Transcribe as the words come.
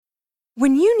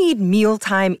When you need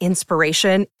mealtime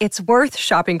inspiration, it's worth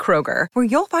shopping Kroger, where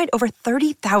you'll find over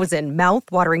 30,000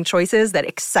 mouth-watering choices that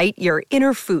excite your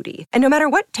inner foodie. And no matter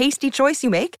what tasty choice you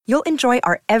make, you'll enjoy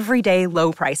our everyday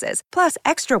low prices, plus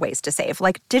extra ways to save,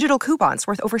 like digital coupons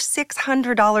worth over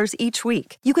 $600 each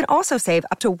week. You can also save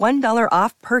up to $1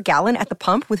 off per gallon at the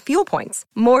pump with fuel points.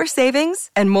 More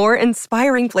savings and more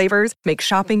inspiring flavors make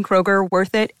shopping Kroger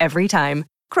worth it every time.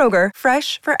 Kroger,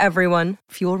 fresh for everyone.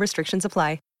 Fuel restrictions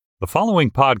apply. The following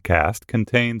podcast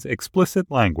contains explicit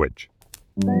language.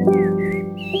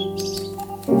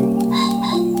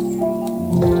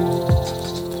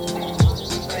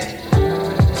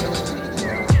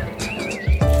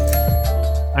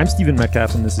 I'm Stephen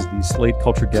Metcalf, and this is the Slate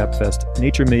Culture Gabfest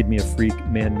Nature Made Me a Freak,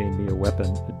 Man Made Me a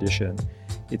Weapon edition.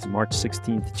 It's March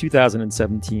 16th,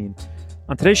 2017.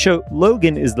 On today's show,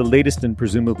 Logan is the latest and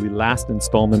presumably last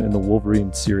installment in the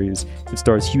Wolverine series. It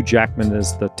stars Hugh Jackman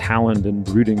as the taloned and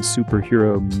brooding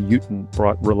superhero mutant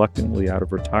brought reluctantly out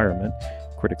of retirement.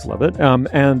 Critics love it.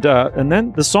 And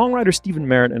then the songwriter Stephen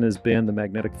Merritt and his band The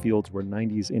Magnetic Fields were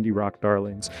 90s indie rock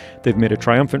darlings. They've made a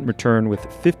triumphant return with a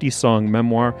 50-song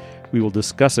memoir. We will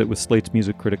discuss it with Slate's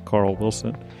music critic Carl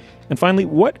Wilson. And finally,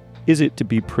 what is it to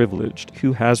be privileged?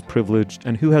 Who has privileged,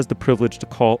 and who has the privilege to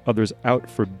call others out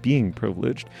for being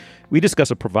privileged? We discuss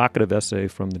a provocative essay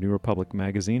from the New Republic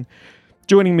magazine.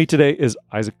 Joining me today is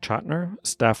Isaac Chotiner,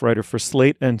 staff writer for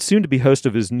Slate and soon to be host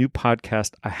of his new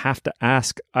podcast, I Have to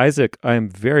Ask. Isaac, I am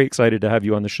very excited to have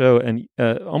you on the show and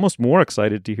almost more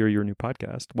excited to hear your new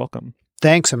podcast. Welcome.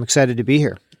 Thanks. I'm excited to be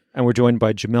here. And we're joined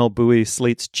by Jamelle Bouie,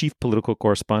 Slate's chief political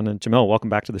correspondent. Jamelle, welcome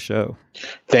back to the show.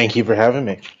 Thank you for having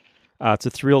me. It's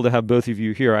a thrill to have both of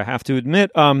you here. I have to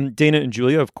admit, Dana and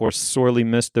Julia, of course, sorely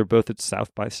missed. They're both at South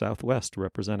by Southwest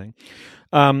representing.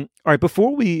 All right,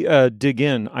 before we dig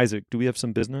in, Isaac, do we have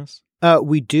some business?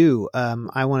 We do.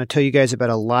 I want to tell you guys about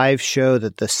a live show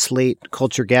that the Slate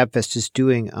Culture Gabfest is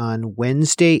doing on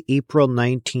Wednesday, April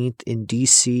 19th in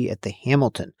D.C. at the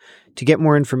Hamilton. To get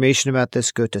more information about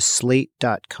this, go to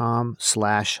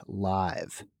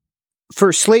slate.com/live.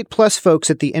 For Slate Plus folks,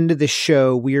 at the end of the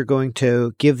show, we are going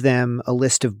to give them a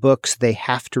list of books they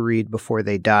have to read before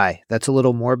they die. That's a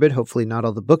little morbid. Hopefully not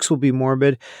all the books will be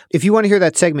morbid. If you want to hear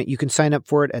that segment, you can sign up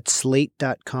for it at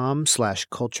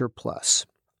slate.com/cultureplus.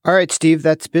 All right, Steve,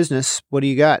 that's business. What do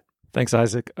you got? Thanks,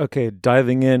 Isaac. Okay,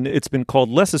 diving in, it's been called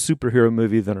less a superhero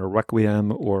movie than a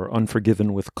Requiem or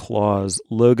Unforgiven with Claws.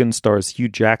 Logan stars Hugh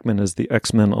Jackman as the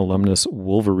X-Men alumnus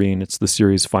Wolverine. It's the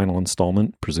series' final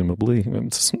installment, presumably.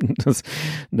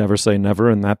 Never say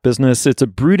never in that business. It's a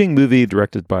brooding movie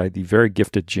directed by the very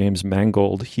gifted James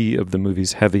Mangold, he of the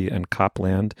movies Heavy and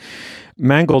Copland.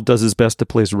 Mangold does his best to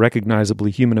place recognizably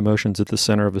human emotions at the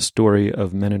center of a story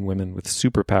of men and women with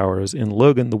superpowers. In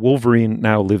Logan, the Wolverine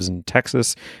now lives in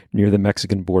Texas, near the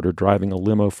Mexican border, driving a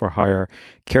limo for hire,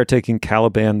 caretaking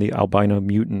Caliban, the albino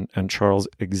mutant, and Charles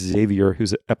Xavier,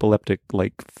 whose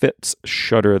epileptic-like fits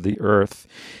shudder the earth.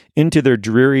 Into their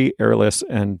dreary, airless,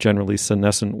 and generally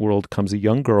senescent world comes a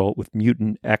young girl with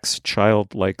mutant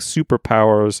X-childlike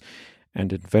superpowers,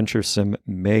 and adventuresome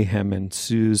mayhem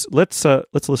ensues. Let's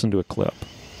listen to a clip.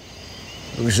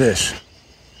 Who's this?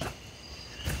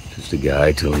 Just a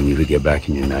guy telling you to get back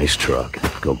in your nice truck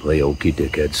and go play okey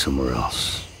dickhead somewhere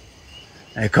else.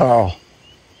 Hey, Carl.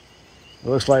 It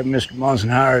looks like Mr. Munson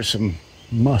hired some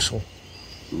muscle.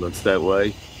 Looks that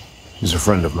way. He's a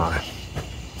friend of mine.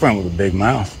 Friend with a big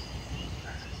mouth.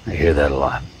 I hear that a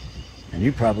lot. And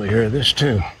you probably hear this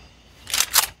too.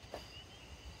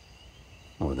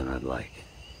 More than I'd like.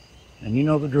 And you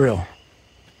know the drill.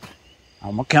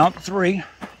 I'm gonna count to 3,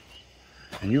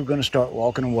 and you're gonna start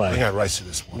walking away. I got rights to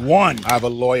this one. 1. I have a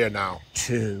lawyer now.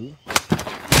 2.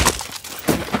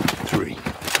 3. You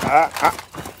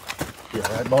all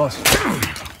right, boss?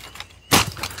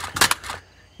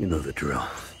 You know the drill.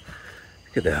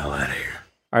 Get the hell out of here.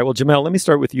 All right, well, Jamelle, let me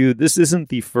start with you. This isn't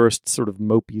the first sort of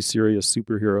mopey, serious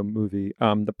superhero movie.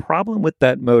 The problem with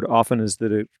that mode often is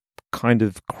that it kind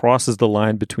of crosses the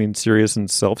line between serious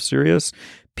and self-serious.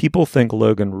 People think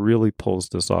Logan really pulls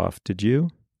this off. Did you?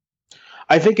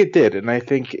 I think it did, and I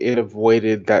think it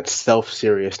avoided that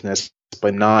self-seriousness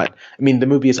by not. I mean, the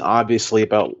movie is obviously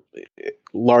about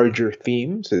larger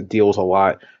themes. It deals a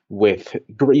lot with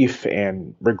grief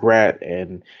and regret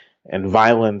and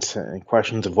violence and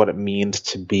questions of what it means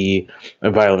to be a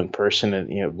violent person.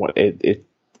 And what it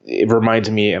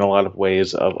reminds me in a lot of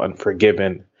ways of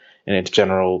Unforgiven in its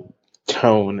general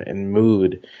tone and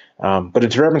mood. But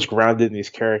it's very much grounded in these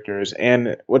characters.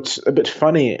 And what's a bit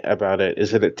funny about it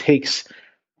is that it takes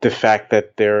the fact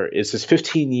that there is this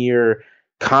 15-year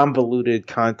convoluted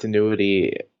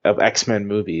continuity of X-Men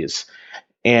movies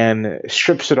and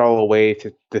strips it all away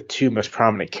to the two most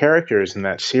prominent characters in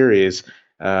that series,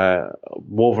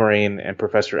 Wolverine and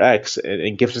Professor X,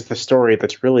 and gives us the story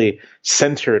that's really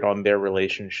centered on their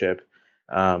relationship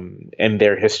and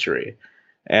their history.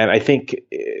 And I think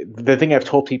the thing I've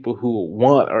told people who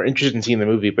are interested in seeing the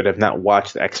movie but have not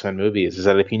watched the X-Men movies is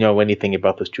that if you know anything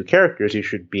about those two characters, you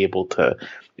should be able to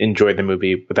enjoy the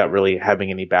movie without really having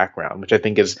any background, which I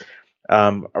think is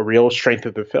a real strength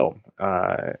of the film,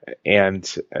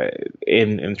 and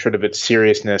in sort of its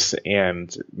seriousness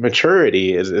and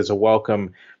maturity is a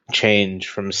welcome change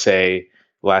from, say,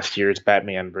 last year's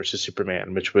Batman versus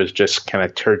Superman, which was just kind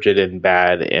of turgid and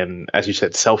bad and, as you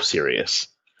said, self-serious.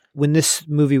 When this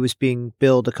movie was being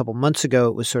billed a couple months ago,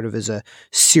 it was sort of as a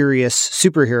serious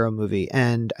superhero movie.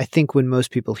 And I think when most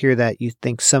people hear that, you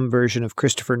think some version of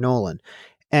Christopher Nolan.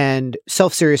 And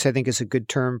self-serious, I think, is a good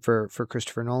term for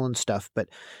Christopher Nolan stuff, but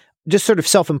just sort of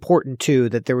self-important too,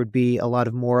 that there would be a lot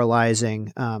of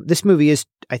moralizing. This movie is,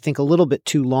 I think, a little bit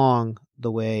too long,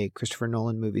 the way Christopher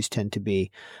Nolan movies tend to be,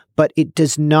 but it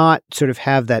does not sort of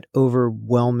have that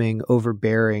overwhelming,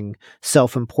 overbearing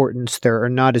self-importance. There are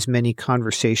not as many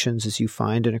conversations as you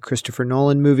find in a Christopher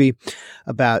Nolan movie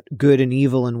about good and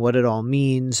evil and what it all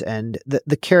means. And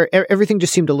everything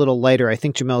just seemed a little lighter. I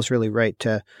think Jamel's really right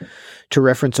to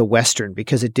reference a Western,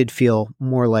 because it did feel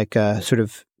more like a sort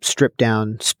of stripped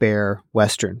down, spare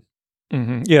Western.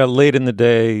 Mm-hmm. Yeah, late in the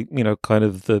day, kind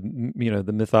of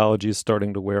the mythology is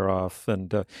starting to wear off,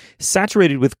 and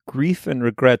saturated with grief and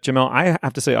regret. Jamel, I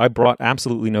have to say, I brought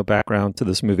absolutely no background to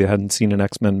this movie. I hadn't seen an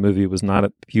X-Men movie, was not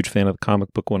a huge fan of the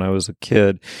comic book when I was a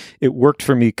kid. It worked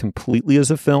for me completely as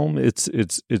a film.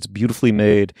 It's beautifully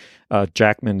made.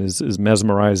 Jackman is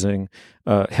mesmerizing,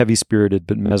 heavy-spirited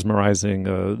but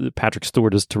mesmerizing. Patrick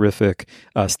Stewart is terrific.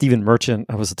 Stephen Merchant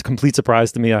was a complete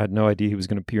surprise to me. I had no idea he was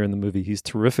going to appear in the movie. He's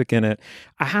terrific in it.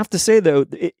 I have to say, though,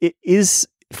 it is,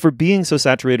 for being so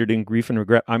saturated in grief and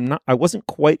regret, I wasn't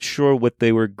quite sure what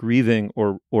they were grieving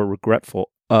or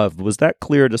regretful of. Was that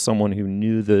clear to someone who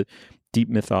knew the deep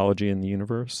mythology in the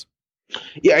universe?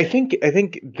 Yeah, I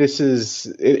think this is,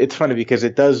 it's funny because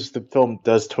the film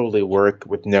does totally work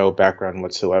with no background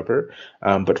whatsoever.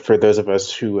 But for those of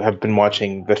us who have been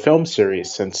watching the film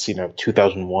series since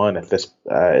 2001, if this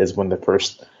is when the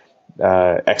first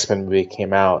X-Men movie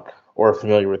came out, or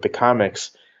familiar with the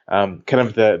comics, kind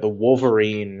of the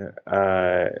Wolverine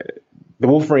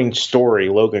story,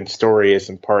 Logan's story, is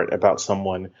in part about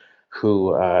someone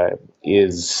who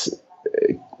is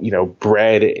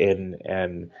bred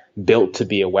and built to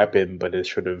be a weapon, but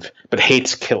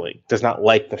hates killing, does not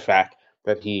like the fact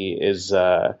that he is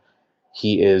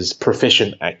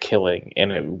proficient at killing,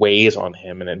 and it weighs on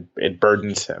him and it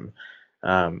burdens him.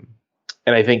 And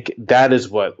I think that is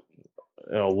what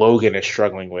Logan is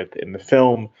struggling with in the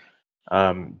film.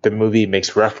 The movie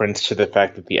makes reference to the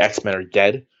fact that the X-Men are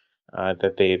dead,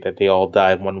 that they all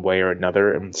died one way or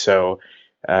another, and so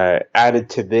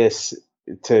added to this,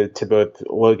 to both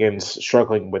Logan's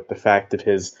struggling with the fact of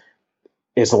his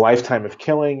lifetime of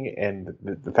killing and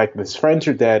the fact that his friends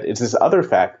are dead, is this other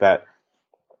fact that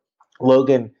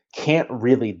Logan can't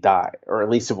really die, or at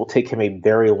least it will take him a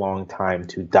very long time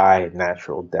to die a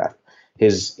natural death.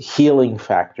 His healing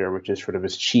factor, which is sort of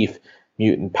his chief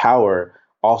mutant power,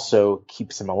 also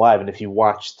keeps him alive. And if you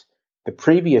watched the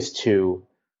previous two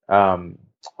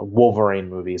Wolverine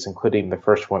movies, including the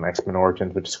first one, X-Men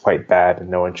Origins, which is quite bad and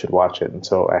no one should watch it, and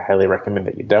so I highly recommend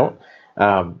that you don't.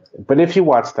 But if you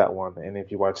watch that one, and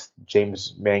if you watch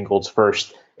James Mangold's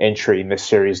first entry in this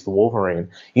series, The Wolverine,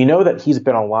 you know that he's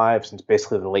been alive since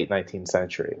basically the late 19th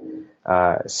century.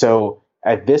 So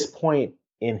at this point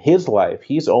in his life,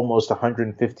 he's almost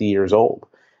 150 years old,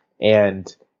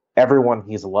 and everyone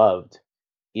he's loved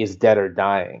is dead or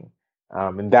dying.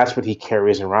 And that's what he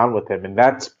carries around with him. And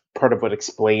that's part of what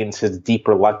explains his deep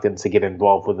reluctance to get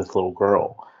involved with this little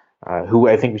girl, who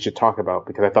I think we should talk about,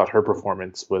 because I thought her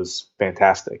performance was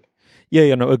fantastic.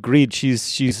 Yeah, agreed.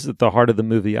 She's at the heart of the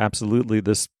movie. Absolutely.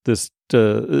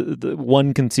 The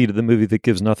one conceit of the movie that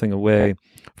gives nothing away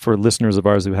for listeners of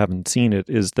ours who haven't seen it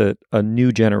is that a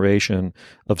new generation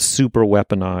of super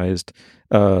weaponized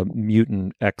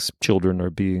mutant X children are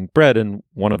being bred, and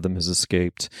one of them has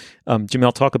escaped.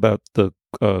 Jamel, talk about the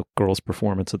girl's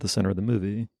performance at the center of the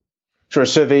movie. Sure.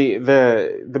 So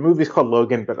the movie is called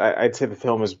Logan, but I'd say the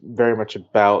film is very much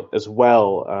about, as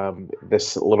well,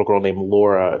 this little girl named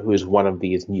Laura, who is one of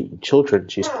these mutant children.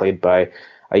 She's played by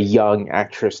a young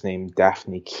actress named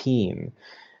Daphne Keane.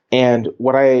 And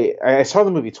what I saw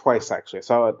the movie twice, actually. I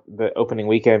saw it the opening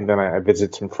weekend, then I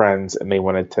visited some friends, and they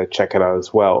wanted to check it out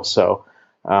as well. So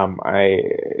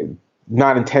I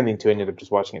not intending to, ended up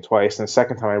just watching it twice. And the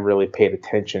second time I really paid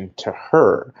attention to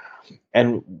her.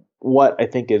 And what I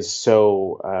think is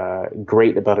so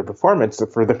great about her performance,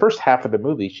 that for the first half of the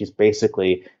movie, she's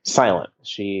basically silent.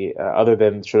 She, other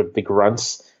than sort of the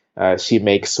grunts she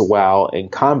makes while in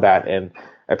combat, and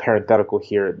a parenthetical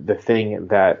here, the thing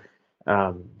that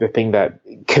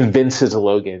convinces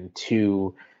Logan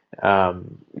to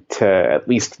at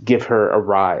least give her a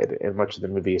ride, and much of the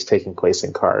movie is taking place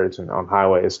in cars and on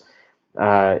highways,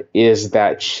 is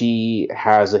that she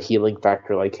has a healing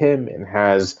factor like him and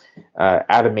has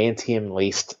adamantium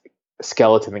laced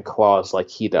skeleton and claws like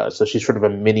he does. So she's sort of a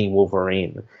mini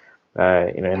Wolverine,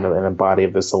 in the body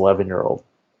of this 11-year-old.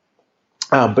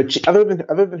 But she, other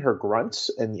than her grunts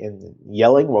and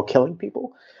yelling while killing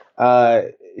people,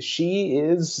 she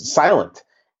is silent.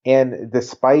 And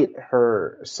despite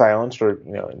her silence, or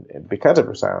and because of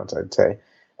her silence, I'd say,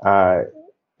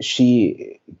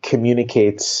 she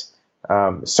communicates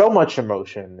so much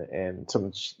emotion and so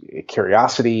much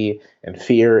curiosity and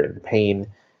fear and pain,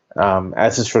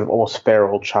 as this sort of almost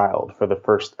feral child for the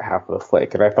first half of the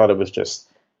flick. And I thought it was just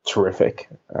terrific.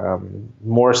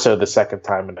 More so the second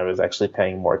time when I was actually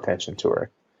paying more attention to her.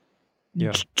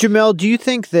 Yeah. Jamel, do you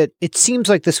think that it seems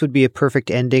like this would be a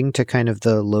perfect ending to kind of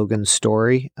the Logan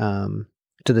story, to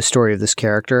the story of this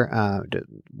character,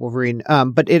 Wolverine?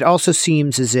 But it also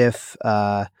seems as if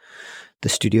the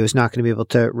studio is not going to be able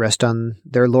to rest on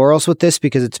their laurels with this,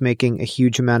 because it's making a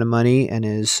huge amount of money and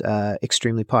is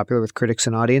extremely popular with critics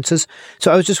and audiences. So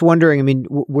I was just wondering, I mean,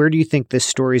 where do you think this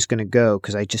story is going to go?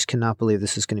 Because I just cannot believe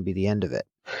this is going to be the end of it.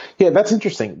 Yeah, that's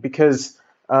interesting, because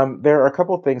there are a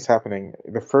couple of things happening.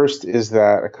 The first is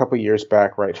that a couple of years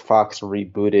back, right, Fox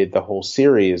rebooted the whole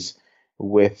series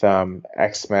with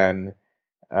X-Men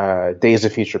Days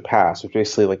of Future Past, which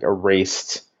basically like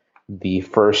erased the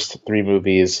first 3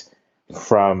 movies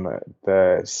from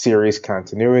the series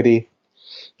continuity.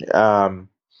 But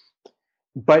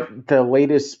the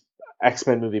latest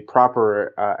X-Men movie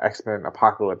proper, X-Men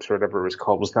Apocalypse or whatever it was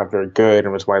called, was not very good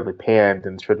and was widely panned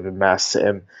and sort of a mess.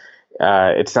 And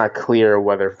it's not clear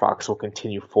whether Fox will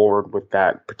continue forward with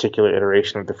that particular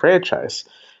iteration of the franchise.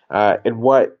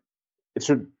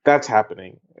 That's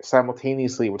happening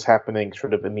simultaneously. What's happening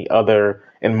sort of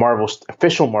in Marvel's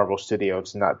official Marvel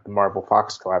Studios, not the Marvel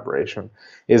Fox collaboration,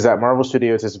 is that Marvel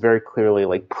Studios is very clearly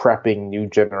like prepping new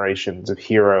generations of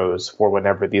heroes for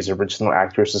whenever these original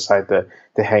actors decide to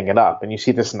hang it up. And you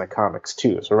see this in the comics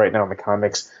too. So right now in the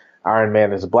comics, Iron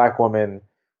Man is a black woman.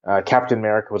 Captain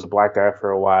America was a black guy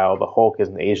for a while. The Hulk is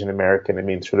an Asian American. I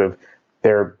mean, sort of,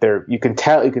 you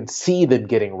can see them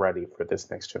getting ready for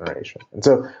this next generation. And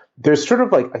so there's sort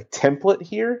of like a template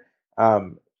here,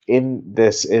 in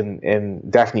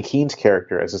Daphne Keene's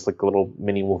character as this like little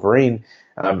mini Wolverine,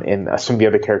 and some of the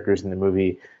other characters in the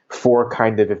movie, for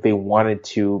kind of, if they wanted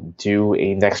to do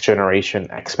a next generation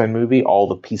X-Men movie, all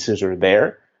the pieces are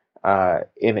there. I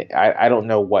don't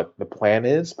know what the plan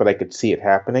is, but I could see it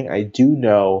happening. I do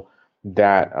know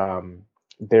that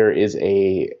there is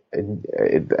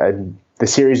the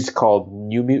series is called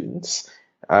New Mutants,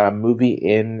 movie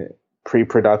in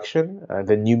pre-production.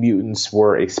 The New Mutants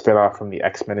were a spinoff from the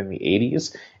X-Men in the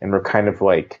 80s, and were kind of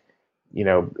like,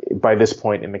 by this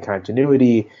point in the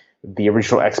continuity, the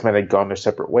original X-Men had gone their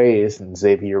separate ways, and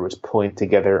Xavier was pulling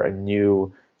together a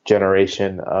new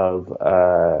generation of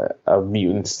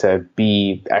mutants to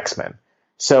be X-Men.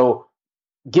 So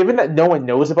given that no one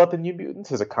knows about the New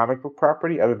Mutants as a comic book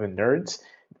property other than nerds,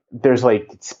 there's like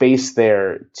space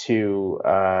there to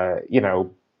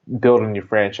build a new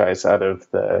franchise out of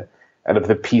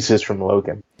the pieces from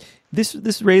Logan.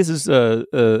 This raises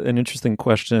an interesting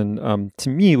question to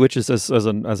me, which is as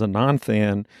a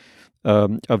non-fan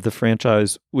of the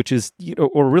franchise, which is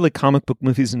or really comic book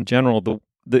movies in general, the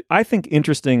I think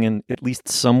interesting and at least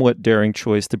somewhat daring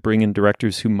choice to bring in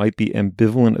directors who might be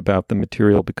ambivalent about the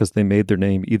material because they made their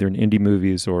name either in indie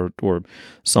movies or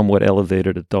somewhat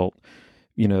elevated adult,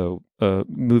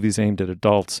 movies aimed at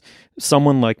adults.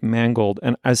 Someone like Mangold,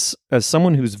 and as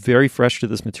someone who's very fresh to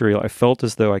this material, I felt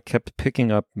as though I kept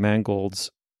picking up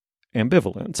Mangold's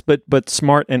ambivalence, but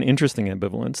smart and interesting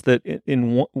ambivalence. That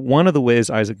in one of the ways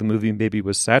Isaac the movie maybe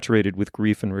was saturated with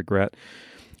grief and regret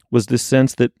was this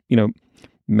sense that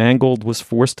Mangold was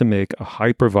forced to make a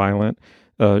hyper-violent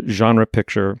genre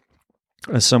picture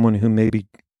as someone who maybe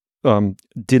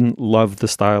didn't love the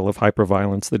style of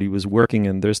hyper-violence that he was working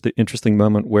in. There's the interesting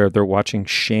moment where they're watching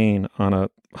Shane on a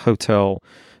hotel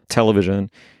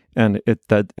television, and it's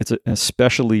an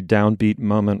especially downbeat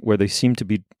moment where they seem to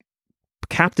be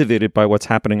captivated by what's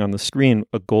happening on the screen,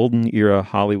 a golden era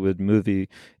Hollywood movie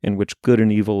in which good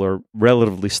and evil are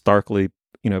relatively starkly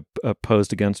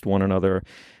posed against one another.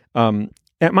 Am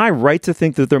I right to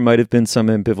think that there might have been some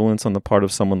ambivalence on the part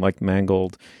of someone like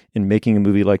Mangold in making a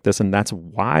movie like this, and that's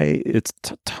why its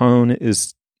tone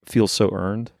feels so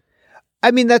earned? I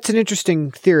mean, that's an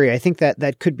interesting theory. I think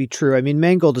that could be true. I mean,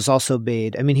 Mangold has also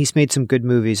he's made some good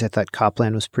movies. I thought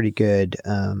Copland was pretty good.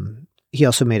 He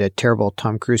also made a terrible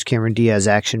Tom Cruise, Cameron Diaz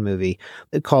action movie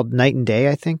called Night and Day,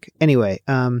 I think. Anyway,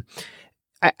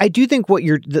 I do think what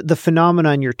the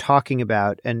phenomenon you're talking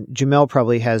about, and Jamel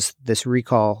probably has this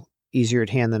recall easier at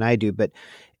hand than I do, but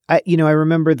I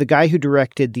remember the guy who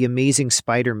directed The Amazing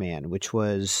Spider-Man, which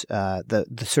was the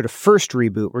sort of first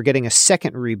reboot. We're getting a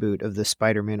second reboot of the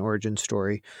Spider-Man origin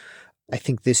story, I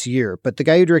think, this year. But the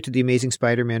guy who directed The Amazing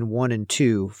Spider-Man 1 and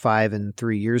 2, 5 and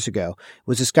 3 years ago,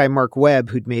 was this guy, Mark Webb,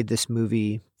 who'd made this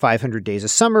movie 500 Days of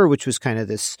Summer, which was kind of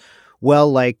this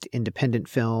well-liked independent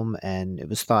film, and it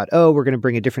was thought, we're going to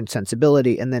bring a different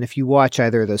sensibility. And then if you watch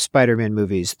either of those Spider-Man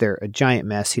movies, they're a giant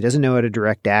mess. He doesn't know how to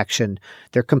direct action.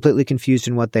 They're completely confused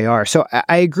in what they are. So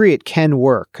I agree it can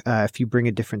work if you bring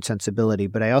a different sensibility,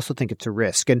 but I also think it's a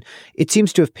risk. And it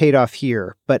seems to have paid off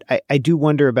here, but I do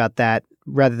wonder about that,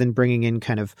 rather than bringing in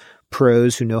kind of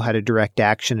pros who know how to direct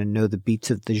action and know the beats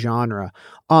of the genre.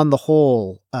 On the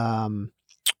whole,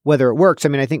 whether it works, I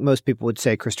mean, I think most people would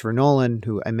say Christopher Nolan,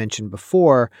 who I mentioned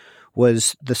before,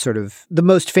 was the sort of the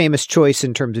most famous choice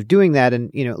in terms of doing that.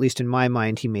 And, at least in my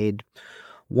mind, he made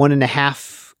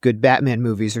 1.5 good Batman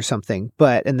movies or something,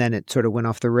 and then it sort of went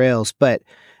off the rails. But,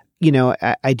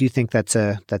 I do think that's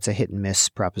a hit and miss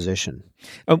proposition.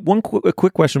 A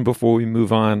quick question before we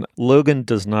move on. Logan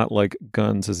does not like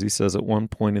guns, as he says at one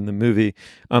point in the movie,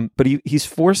 but he's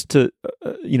forced to,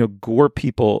 gore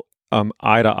people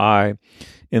eye to eye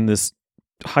in this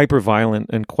hyper-violent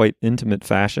and quite intimate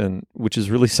fashion, which is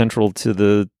really central to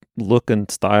the look and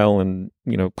style and,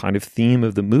 kind of theme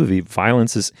of the movie.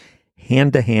 Violence is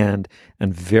hand-to-hand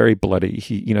and very bloody.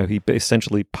 He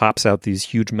essentially pops out these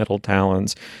huge metal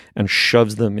talons and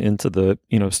shoves them into the,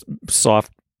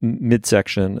 soft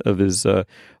midsection of his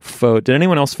foe. Did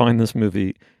anyone else find this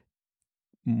movie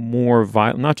more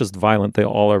violent? Not just violent, they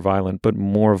all are violent, but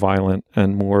more violent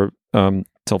and more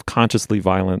self-consciously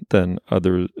violent than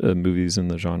other movies in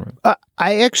the genre?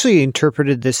 I actually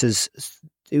interpreted this as,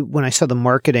 when I saw the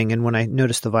marketing and when I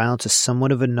noticed the violence, as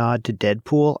somewhat of a nod to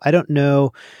Deadpool. I don't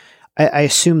know. I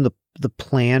assume the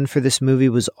plan for this movie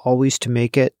was always to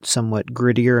make it somewhat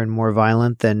grittier and more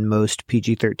violent than most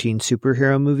PG-13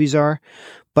 superhero movies are.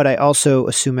 But I also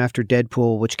assume after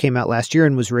Deadpool, which came out last year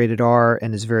and was rated R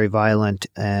and is very violent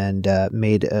and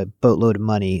made a boatload of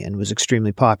money and was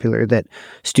extremely popular, that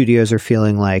studios are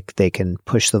feeling like they can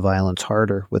push the violence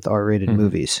harder with R-rated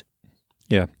movies.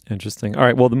 Yeah, interesting. All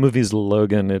right, well, the movie's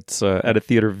Logan. It's at a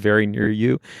theater very near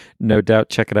you. No doubt,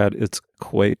 check it out. It's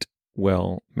quite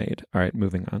well made. All right,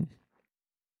 moving on.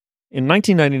 In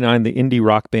 1999, the indie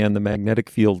rock band The Magnetic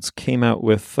Fields came out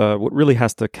with what really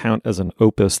has to count as an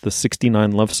opus. The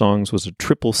 69 Love Songs was a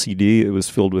triple CD. It was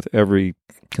filled with every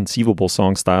conceivable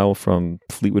song style, from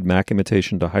Fleetwood Mac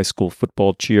imitation to high school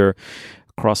football cheer.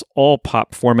 Across all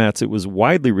pop formats, it was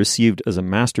widely received as a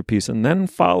masterpiece, and then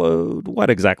followed,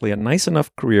 a nice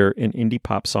enough career in indie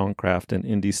pop songcraft and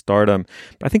indie stardom.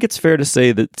 But I think it's fair to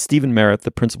say that Stephen Merritt,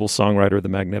 the principal songwriter of The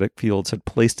Magnetic Fields, had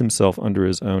placed himself under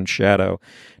his own shadow.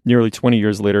 Nearly 20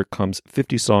 years later comes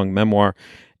 50-song memoir,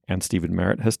 and Stephen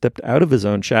Merritt has stepped out of his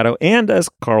own shadow. And as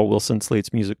Carl Wilson,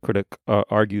 Slate's music critic,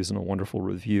 argues in a wonderful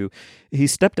review, he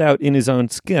stepped out in his own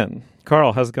skin.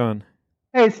 Carl, how's it going?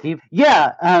 Hey, Steve.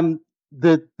 Yeah,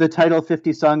 The title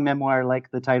 50-song memoir,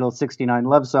 like the title 69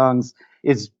 Love Songs,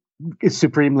 is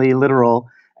supremely literal.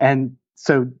 And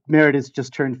so Merritt has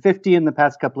just turned 50 in the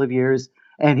past couple of years,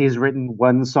 and he's written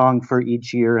one song for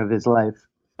each year of his life.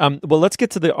 Well, let's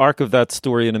get to the arc of that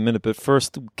story in a minute. But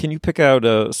first, can you pick out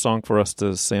a song for us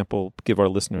to sample, give our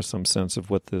listeners some sense of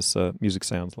what this music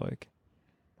sounds like?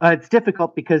 It's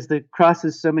difficult because it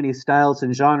crosses so many styles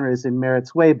and genres in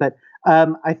Merritt's way. But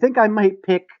I think I might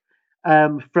pick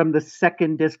from the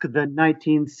second disc, the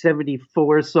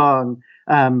 1974 song,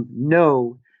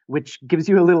 No, which gives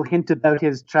you a little hint about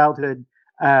his childhood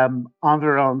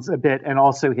environs a bit, and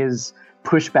also his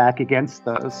pushback against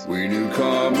those. We knew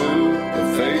Kamu, the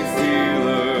faith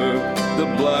healer, the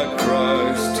Black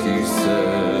Christ, he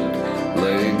said,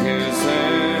 laying his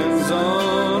hands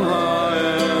on high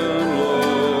and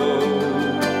low.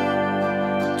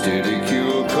 Did he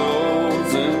cure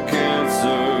colds and cancer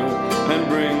and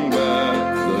bring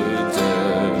back the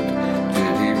dead?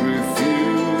 Did he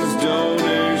refuse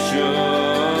donations?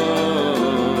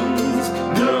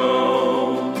 No.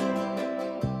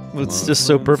 It's just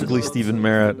so perfectly Stephen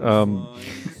Merritt.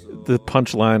 The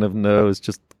punchline of No is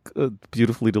just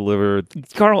beautifully delivered.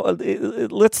 Carl,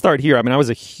 let's start here. I mean, I was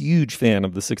a huge fan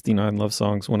of the 69 Love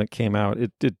Songs when it came out.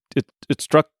 It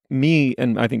struck me,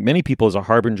 and I think many people, as a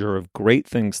harbinger of great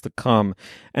things to come.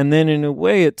 And then in a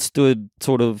way it stood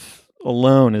sort of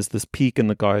alone as this peak in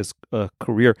the guy's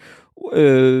career.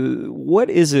 What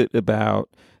is it about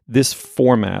this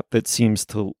format that seems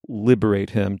to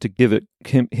liberate him, to give it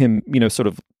him sort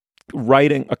of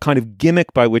writing a kind of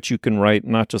gimmick by which you can write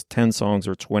not just 10 songs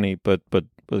or 20, but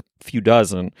a few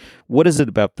dozen? What is it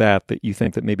about that you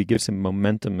think that maybe gives him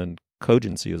momentum and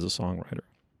cogency as a songwriter?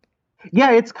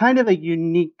 Yeah, it's kind of a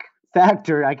unique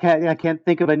factor. I can't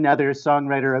think of another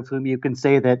songwriter of whom you can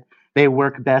say that they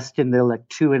work best in the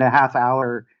 2.5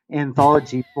 hour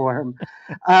anthology form.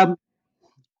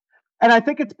 And I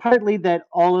think it's partly that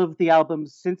all of the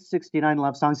albums since 69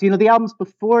 Love Songs, the albums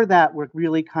before that were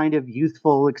really kind of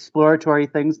youthful, exploratory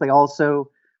things. They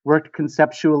also worked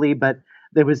conceptually, but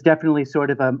there was definitely sort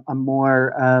of a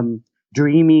more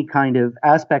dreamy kind of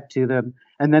aspect to them.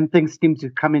 And then things seemed to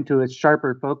come into a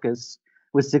sharper focus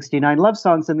with 69 Love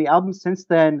Songs. And the albums since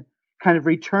then kind of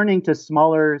returning to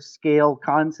smaller scale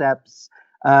concepts,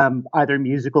 either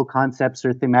musical concepts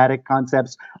or thematic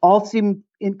concepts, all seem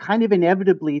kind of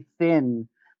inevitably thin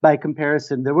by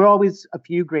comparison. There were always a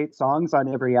few great songs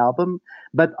on every album,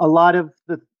 but a lot of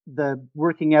the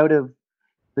working out of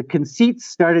the conceits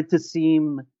started to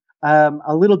seem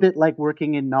a little bit like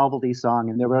working in novelty song,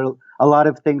 and there were a lot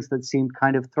of things that seemed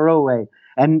kind of throwaway.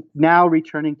 And now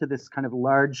returning to this kind of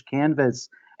large canvas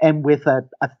and with a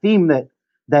theme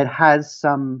that has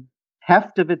some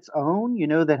heft of its own,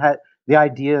 that had the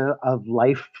idea of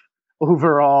life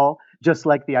overall, just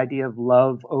like the idea of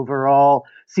love overall,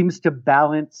 seems to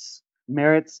balance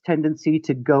Merritt's tendency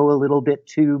to go a little bit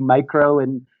too micro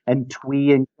and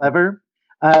twee and clever.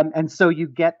 And so you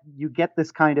get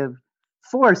this kind of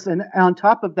force. And on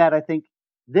top of that, I think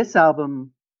this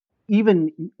album,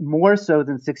 even more so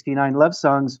than 69 Love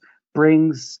Songs,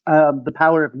 brings the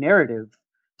power of narrative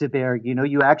to bear.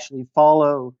 You actually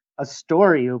follow a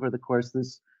story over the course of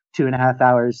this 2.5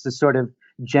 hours, this sort of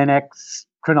Gen X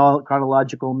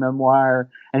chronological memoir,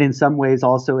 and in some ways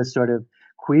also a sort of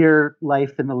queer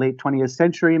life in the late 20th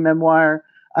century memoir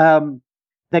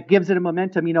that gives it a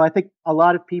momentum. I think a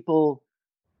lot of people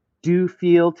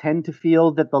tend to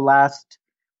feel that the last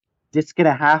disc and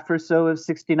a half or so of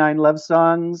 69 Love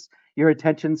Songs, your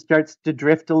attention starts to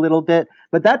drift a little bit.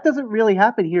 But that doesn't really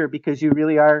happen here, because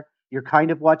you're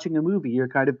kind of watching a movie. You're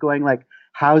kind of going like,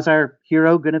 how's our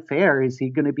hero going to fare? Is he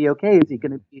going to be okay? Is he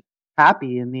going to be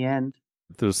happy in the end?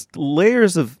 There's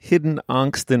layers of hidden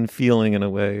angst and feeling in a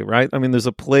way, right? I mean, there's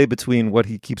a play between what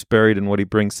he keeps buried and what he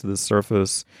brings to the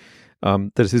surface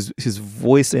that his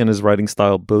voice and his writing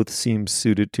style both seem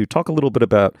suited to. Talk a little bit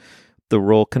about the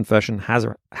role Confession has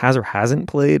or hasn't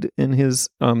played in his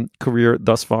career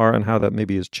thus far, and how that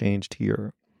maybe has changed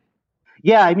here.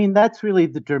 Yeah, I mean, that's really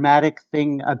the dramatic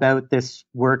thing about this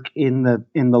work in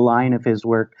the line of his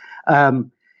work.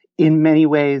 In many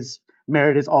ways,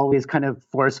 Merritt has always kind of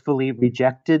forcefully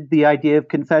rejected the idea of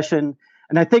confession.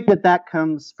 And I think that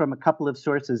comes from a couple of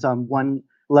sources. On one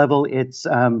level, it's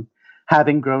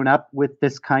having grown up with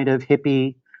this kind of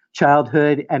hippie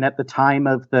childhood, and at the time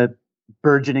of the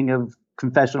burgeoning of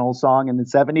confessional song in the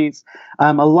 70s,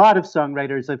 a lot of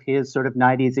songwriters of his sort of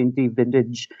 90s indie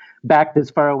vintage backed as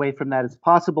far away from that as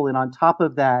possible. And on top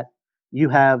of that, you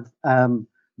have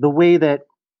the way that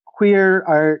queer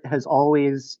art has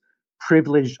always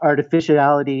privileged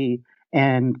artificiality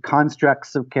and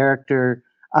constructs of character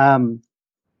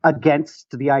against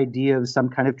the idea of some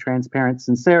kind of transparent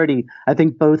sincerity, I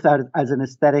think both as an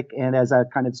aesthetic and as a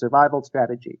kind of survival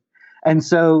strategy. And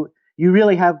so you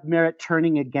really have Merritt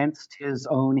turning against his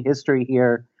own history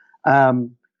here,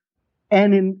 and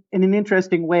in an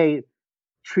interesting way,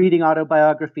 treating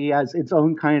autobiography as its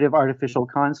own kind of artificial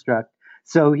construct.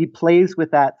 So he plays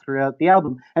with that throughout the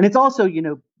album. And it's also,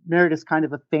 Merritt is kind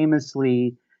of a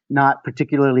famously not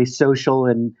particularly social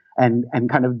and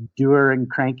kind of dour and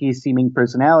cranky seeming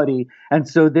personality. And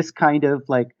so this kind of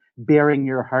like bearing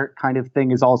your heart kind of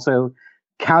thing is also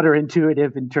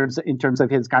counterintuitive in terms of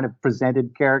his kind of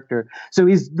presented character. So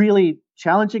he's really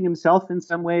challenging himself in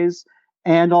some ways.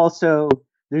 And also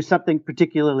there's something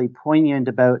particularly poignant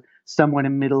about someone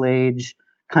in middle age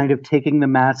kind of taking the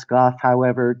mask off,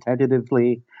 however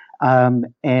tentatively.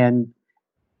 And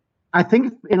I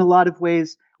think in a lot of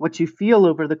ways, what you feel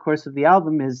over the course of the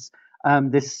album is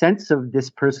this sense of this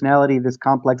personality, this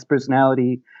complex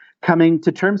personality, coming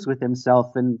to terms with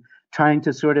himself and trying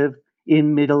to sort of,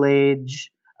 in middle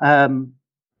age,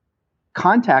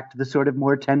 contact the sort of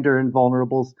more tender and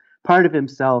vulnerable part of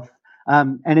himself.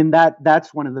 And in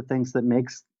that's one of the things that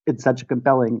makes it's such a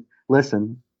compelling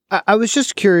listen. I was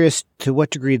just curious to what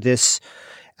degree this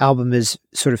album is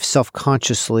sort of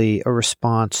self-consciously a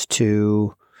response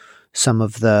to some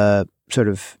of the sort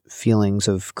of feelings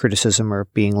of criticism or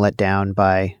being let down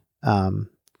by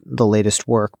the latest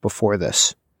work before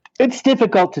this. It's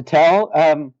difficult to tell.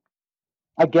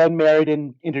 Again, Merritt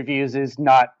in interviews is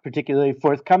not particularly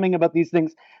forthcoming about these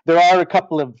things. There are a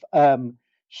couple of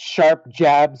sharp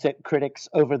jabs at critics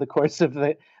over the course of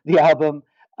the album.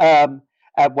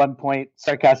 At one point,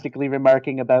 sarcastically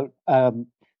remarking about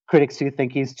critics who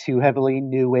think he's too heavily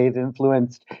new wave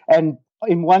influenced. And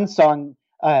in one song,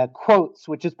 Quotes,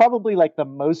 which is probably like the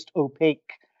most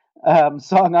opaque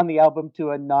song on the album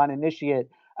to a non-initiate,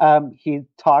 he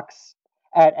talks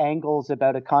at angles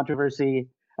about a controversy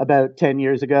about 10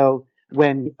 years ago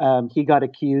when he got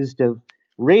accused of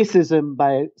racism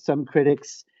by some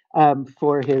critics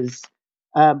for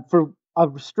a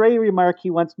stray remark he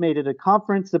once made at a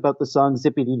conference about the song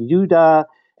Zippity Doo Dah,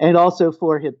 and also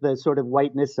for the sort of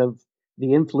whiteness of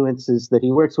the influences that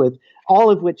he works with,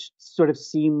 all of which sort of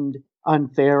seemed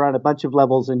unfair on a bunch of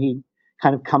levels. And he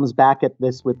kind of comes back at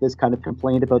this with this kind of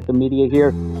complaint about the media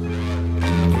here.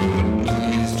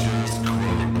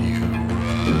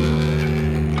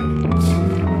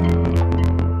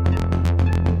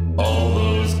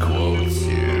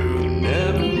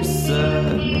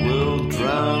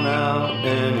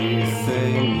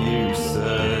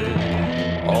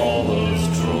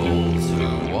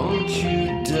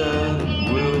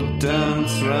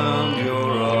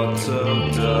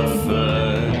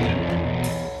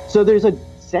 So there's a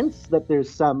sense that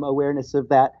there's some awareness of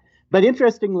that. But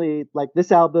interestingly, like, this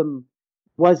album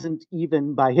wasn't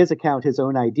even, by his account, his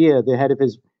own idea. The head of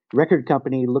his record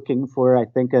company, looking for, I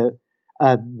think, a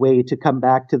way to come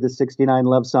back to the 69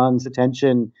 Love Songs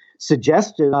attention,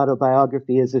 suggested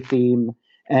autobiography as a theme,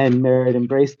 and Merritt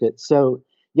embraced it. So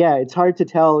yeah, it's hard to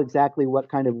tell exactly what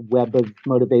kind of web of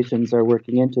motivations are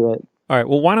working into it. All right.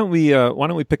 Well, why don't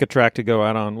we pick a track to go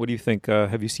out on? What do you think?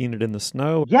 Have you seen it in the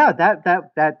snow? Yeah,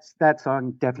 that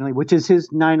song definitely, which is his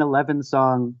 9/11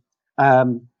 song,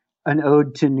 an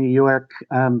ode to New York.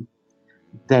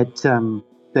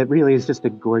 That really is just a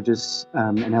gorgeous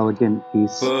and elegant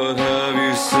piece. But have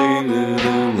you seen it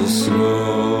in the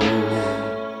snow?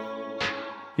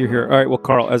 You're here. All right. Well,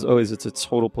 Carl, as always, it's a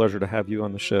total pleasure to have you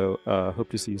on the show. Hope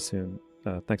to see you soon.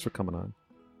 Thanks for coming on.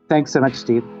 Thanks so much,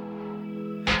 Steve.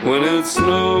 When it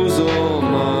snows all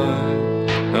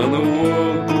night and the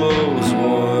world glows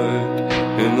white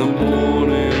in the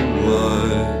morning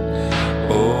light,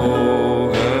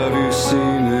 oh, have you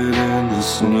seen it in the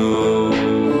snow?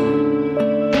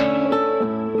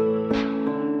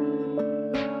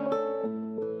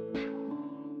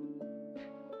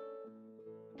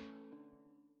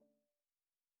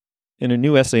 In a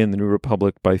new essay in the New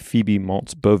Republic by Phoebe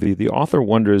Maltz-Bovey, the author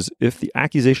wonders if the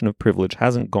accusation of privilege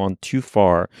hasn't gone too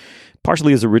far,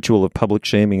 partially as a ritual of public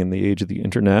shaming in the age of the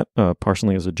internet,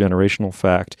 partially as a generational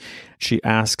fact. She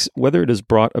asks whether it has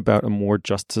brought about a more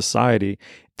just society.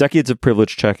 Decades of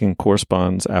privilege checking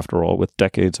corresponds, after all, with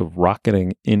decades of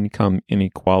rocketing income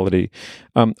inequality.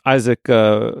 Isaac,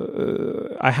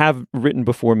 I have written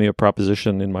before me a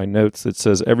proposition in my notes that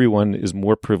says everyone is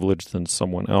more privileged than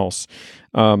someone else.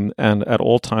 And at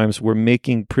all times, we're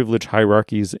making privilege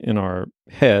hierarchies in our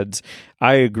heads.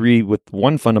 I agree with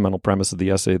one fundamental premise of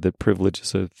the essay, that privilege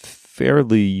is a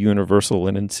fairly universal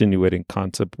and insinuating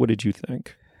concept. What did you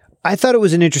think? I thought it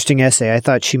was an interesting essay. I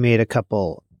thought she made a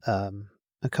couple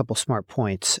smart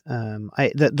points.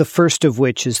 The first of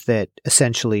which is that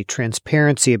essentially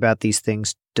transparency about these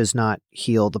things does not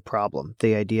heal the problem.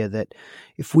 The idea that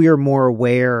if we are more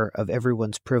aware of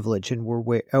everyone's privilege and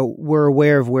we're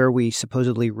aware of where we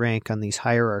supposedly rank on these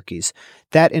hierarchies,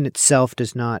 that in itself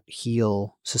does not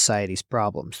heal society's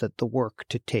problems. That the work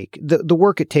it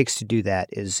takes to do that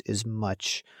is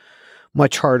much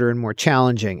harder and more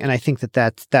challenging. And I think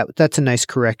that's a nice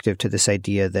corrective to this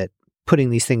idea that putting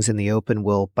these things in the open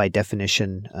will, by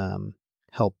definition,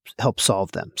 help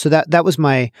solve them. So that was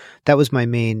my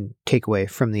main takeaway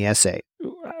from the essay.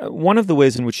 One of the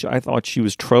ways in which I thought she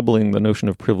was troubling the notion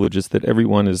of privilege is that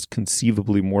everyone is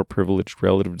conceivably more privileged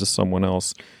relative to someone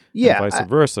else, and vice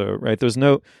versa, right? There's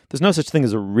no such thing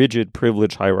as a rigid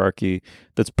privilege hierarchy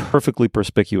that's perfectly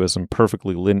perspicuous and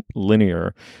perfectly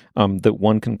linear, that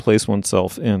one can place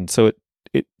oneself in. So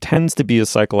it tends to be a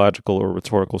psychological or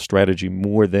rhetorical strategy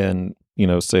more than,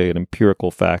 say, an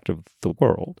empirical fact of the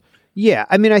world. Yeah,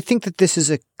 I mean, I think that this is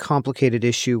a complicated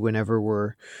issue whenever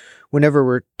we're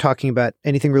talking about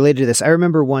anything related to this. I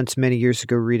remember once, many years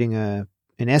ago, reading an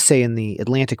an essay in the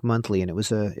Atlantic Monthly, and it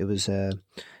was a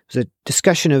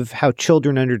discussion of how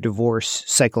children under divorce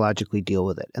psychologically deal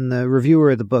with it. And the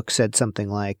reviewer of the book said something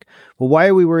like, well, why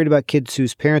are we worried about kids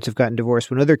whose parents have gotten divorced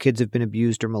when other kids have been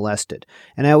abused or molested?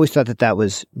 And I always thought that that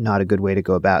was not a good way to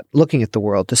go about looking at the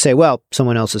world, to say, well,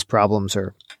 someone else's problems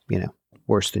are,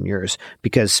 worse than yours,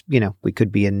 because, we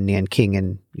could be in Nanking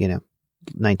and,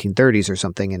 1930s or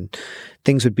something, and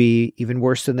things would be even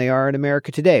worse than they are in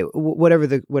America today, whatever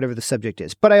the subject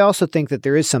is. But I also think that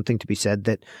there is something to be said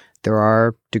that there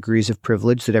are degrees of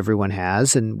privilege that everyone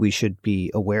has, and we should be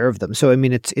aware of them. So, I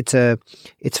mean,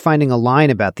 it's finding a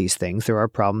line about these things. There are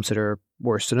problems that are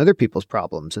worse than other people's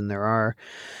problems, and there are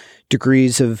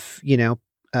degrees of,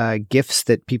 gifts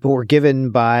that people were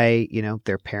given by,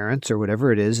 their parents or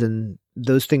whatever it is, and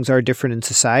those things are different in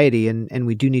society, and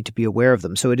we do need to be aware of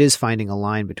them. So it is finding a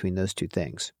line between those two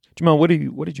things. Jamal, what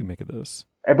did you make of this?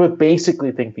 I would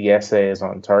basically think the essay is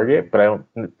on target, but I don't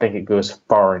think it goes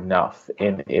far enough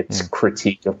in its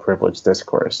critique of privileged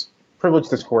discourse. Privileged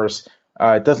discourse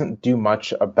doesn't do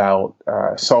much about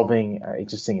solving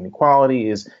existing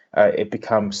inequalities. It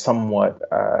becomes somewhat,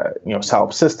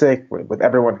 solipsistic, with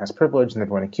everyone has privilege and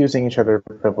everyone accusing each other of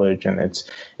privilege, and it's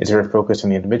very focused on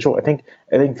the individual. I think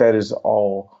that is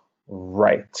all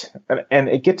right, and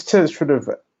it gets to sort of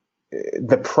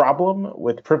the problem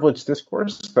with privileged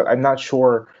discourse, but I'm not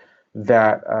sure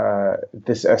that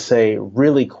this essay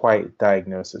really quite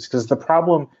diagnoses, because the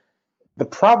problem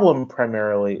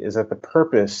primarily is that the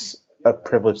purpose of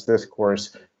privileged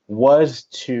discourse was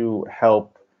to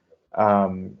help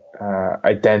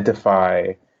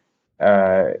identify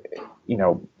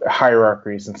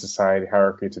hierarchies in society,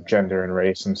 hierarchies of gender and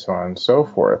race and so on and so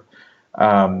forth.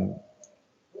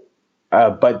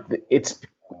 But it's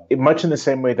much in the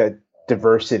same way that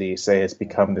diversity, say, has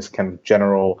become this kind of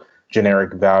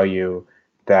generic value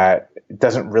that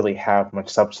doesn't really have much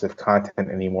substantive content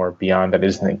anymore beyond that.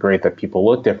 Isn't it great that people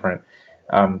look different?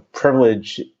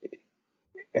 Privilege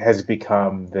has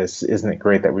become this, isn't it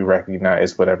great that we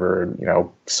recognize whatever,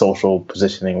 social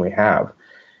positioning we have?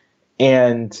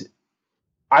 And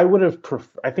I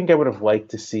think I would have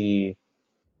liked to see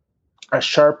a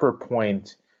sharper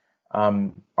point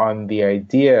on the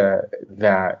idea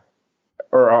that,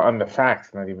 or on the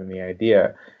fact, not even the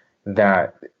idea,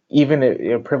 that even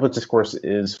if privileged discourse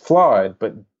is flawed,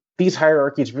 but these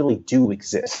hierarchies really do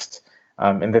exist.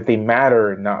 And that they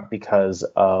matter not because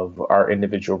of our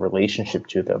individual relationship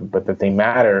to them, but that they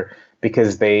matter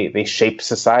because they shape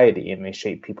society and they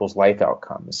shape people's life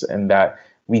outcomes, and that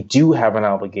we do have an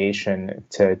obligation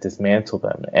to dismantle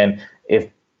them. And if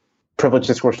privileged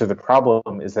discourse is the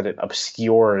problem, is that it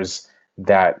obscures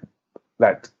that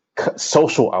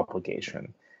social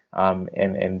obligation,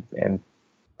 and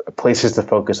places the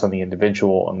focus on the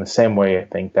individual in the same way I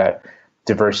think that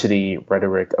diversity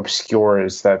rhetoric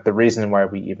obscures that the reason why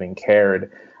we even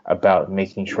cared about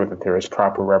making sure that there is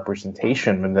proper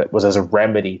representation, and that was as a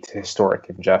remedy to historic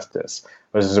injustice,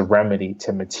 was as a remedy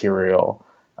to material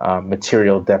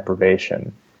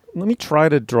deprivation. Let me try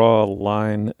to draw a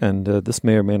line, and this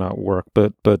may or may not work,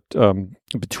 but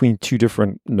between two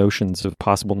different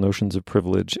possible notions of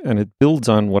privilege, and it builds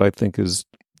on what I think is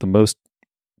the most,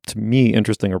 to me,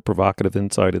 interesting or provocative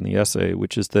insight in the essay,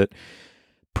 which is that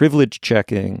privilege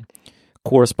checking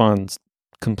corresponds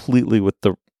completely with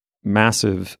the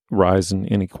massive rise in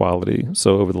inequality.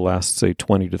 So over the last, say,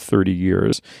 20 to 30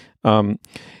 years,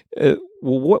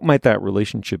 what might that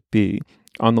relationship be?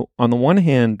 On the one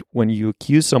hand, when you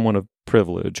accuse someone of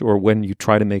privilege, or when you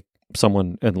try to make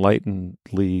someone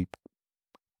enlightenedly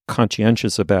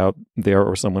conscientious about their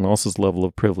or someone else's level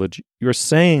of privilege, you're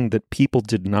saying that people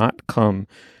did not come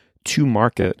to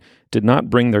market, did not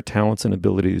bring their talents and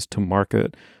abilities to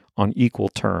market on equal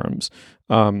terms.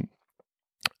 And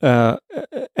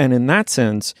in that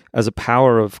sense, as a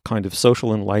power of kind of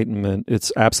social enlightenment,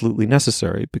 it's absolutely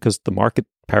necessary, because the market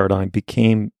paradigm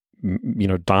became,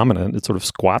 dominant. It sort of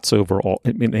squats over all.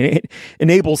 It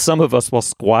enables some of us while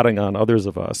squatting on others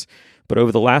of us. But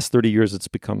over the last 30 years, it's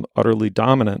become utterly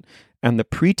dominant. And the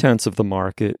pretense of the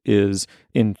market is,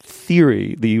 in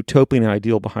theory, the utopian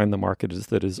ideal behind the market is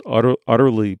that it is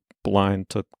utterly blind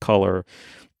to color,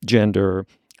 gender,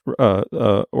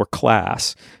 or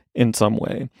class in some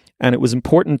way. And it was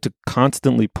important to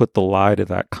constantly put the lie to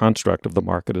that construct of the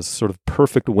market as a sort of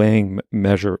perfect weighing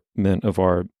measurement of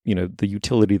our, the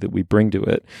utility that we bring to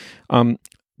it.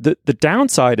 The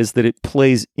downside is that it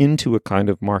plays into a kind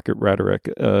of market rhetoric,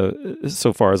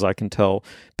 so far as I can tell,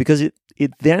 because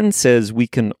it then says we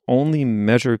can only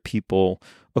measure people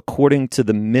according to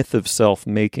the myth of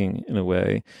self-making, in a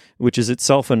way, which is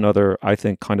itself another, I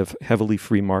think, kind of heavily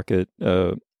free market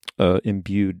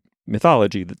imbued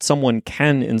mythology, that someone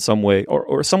can in some way,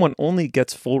 or someone only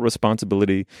gets full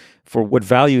responsibility for what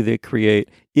value they create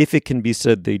if it can be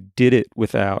said they did it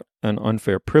without an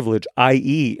unfair privilege,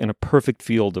 i.e. in a perfect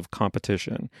field of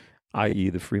competition, i.e.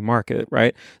 the free market,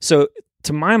 right? So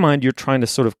to my mind, you're trying to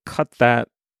sort of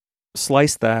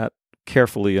slice that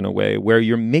carefully in a way where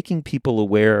you're making people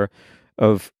aware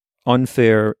of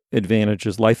unfair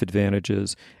advantages, life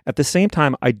advantages. At the same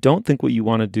time, I don't think what you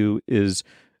want to do is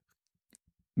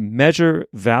measure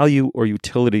value or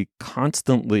utility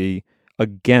constantly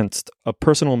against a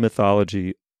personal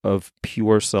mythology of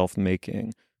pure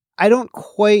self-making. I don't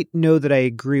quite know that I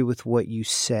agree with what you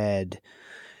said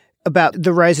about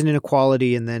the rise in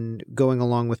inequality and then going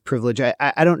along with privilege.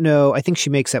 I don't know. I think she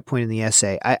makes that point in the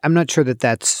essay. I'm not sure that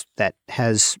that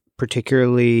has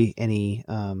particularly any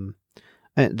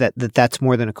that's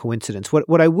more than a coincidence.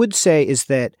 What I would say is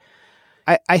that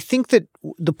I think that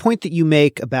the point that you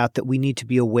make about that we need to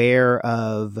be aware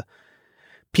of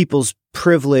people's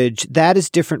privilege, that is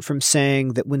different from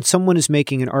saying that when someone is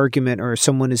making an argument or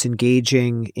someone is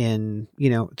engaging in,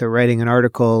 they're writing an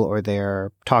article or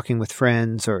they're talking with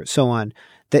friends or so on,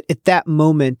 that at that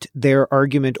moment, their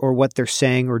argument or what they're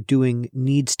saying or doing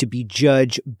needs to be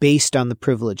judged based on the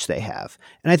privilege they have.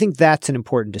 And I think that's an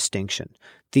important distinction.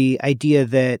 The idea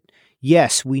that,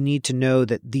 yes, we need to know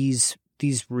that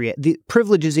the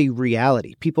privilege is a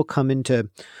reality. People come into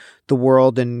the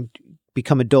world and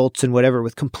become adults and whatever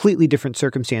with completely different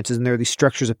circumstances, and there are these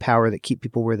structures of power that keep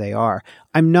people where they are.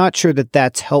 I'm not sure that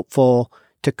that's helpful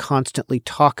to constantly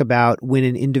talk about when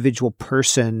an individual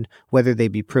person, whether they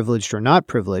be privileged or not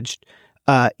privileged,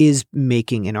 is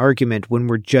making an argument, when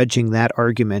we're judging that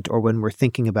argument or when we're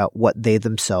thinking about what they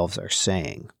themselves are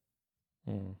saying.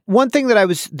 One thing that I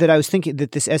was thinking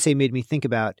that this essay made me think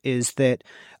about is that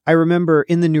I remember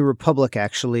in the New Republic,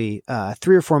 actually,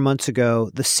 3 or 4 months ago,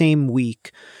 the same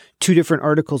week, 2 different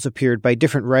articles appeared by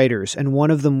different writers. And one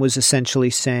of them was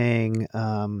essentially saying,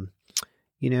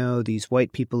 these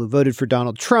white people who voted for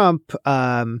Donald Trump,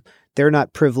 they're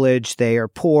not privileged. They are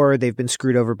poor. They've been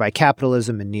screwed over by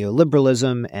capitalism and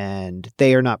neoliberalism, and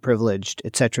they are not privileged,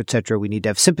 et cetera, et cetera. We need to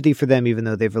have sympathy for them, even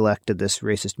though they've elected this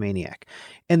racist maniac.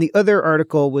 And the other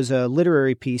article was a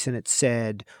literary piece, and it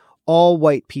said, all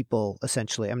white people,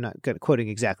 essentially, I'm not quoting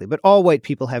exactly, but all white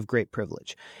people have great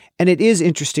privilege. And it is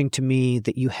interesting to me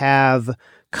that you have,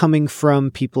 coming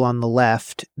from people on the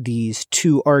left, these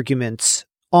 2 arguments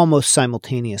almost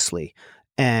simultaneously.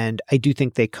 And I do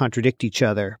think they contradict each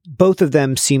other. Both of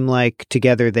them seem like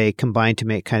together they combine to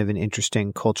make kind of an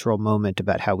interesting cultural moment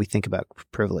about how we think about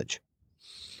privilege.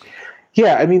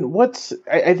 Yeah, I mean,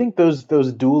 I think those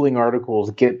dueling articles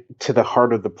get to the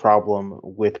heart of the problem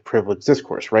with privilege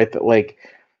discourse, right? That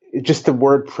just the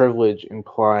word privilege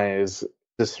implies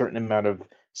a certain amount of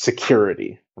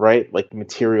security, right? Like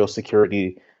material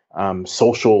security,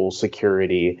 social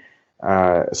security,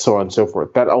 so on and so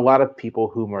forth, that a lot of people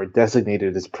whom are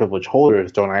designated as privilege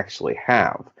holders don't actually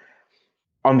have.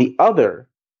 On the other,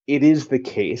 it is the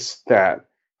case that,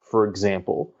 for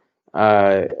example,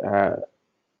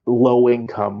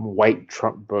 low-income white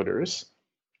Trump voters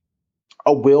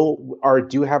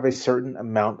do have a certain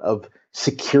amount of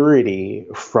security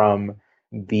from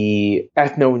the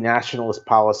ethno-nationalist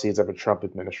policies of a Trump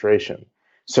administration.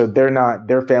 So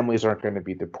their families aren't going to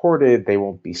be deported. They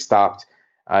won't be stopped.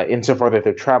 Insofar that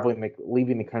they're traveling,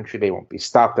 leaving the country, they won't be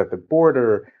stopped at the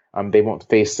border. They won't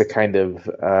face the kind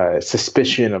of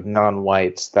suspicion of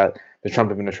non-whites that the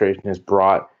Trump administration has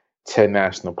brought to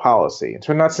national policy. And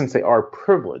so in that sense, they are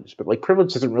privileged, but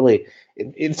privilege isn't really,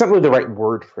 it's not really the right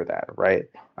word for that, right?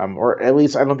 Or at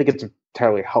least I don't think it's an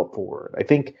entirely helpful word. I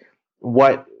think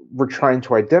what we're trying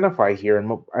to identify here,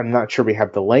 and I'm not sure we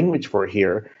have the language for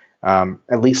here,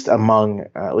 at least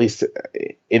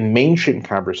in mainstream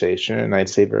conversation, and I'd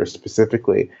say very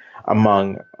specifically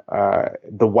among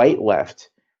the white left,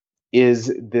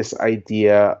 is this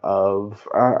idea of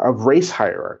race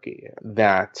hierarchy,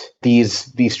 that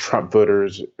these Trump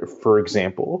voters, for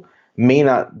example, may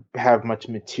not have much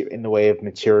in the way of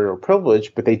material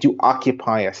privilege, but they do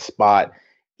occupy a spot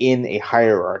in a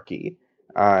hierarchy.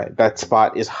 That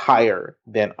spot is higher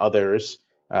than others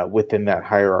within that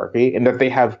hierarchy, and that they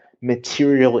have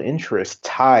material interests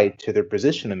tied to their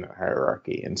position in the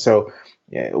hierarchy. And so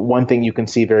one thing you can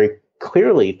see very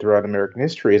clearly throughout American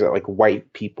history is that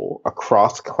white people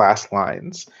across class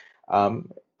lines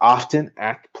often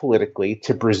act politically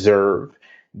to preserve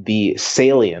the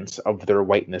salience of their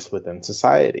whiteness within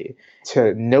society.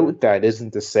 To note that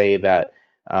isn't to say that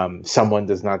someone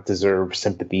does not deserve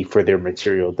sympathy for their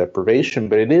material deprivation,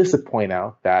 but it is to point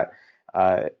out that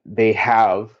they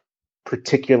have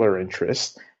particular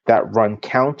interests that run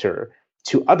counter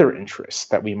to other interests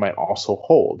that we might also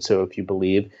hold. So if you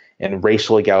believe in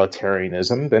racial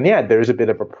egalitarianism, then yeah, there's a bit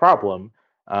of a problem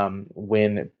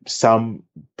when some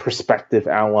prospective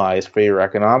allies for your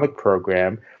economic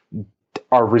program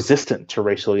are resistant to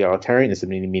racial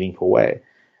egalitarianism in a meaningful way.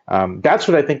 That's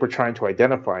what I think we're trying to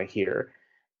identify here.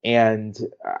 And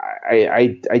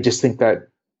I just think that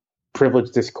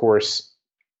privileged discourse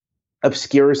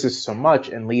obscures this so much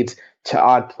and leads to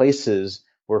odd places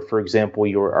where, for example,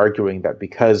 you're arguing that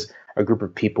because a group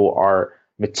of people are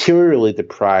materially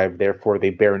deprived, therefore they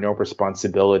bear no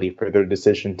responsibility for their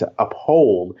decision to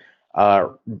uphold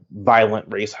violent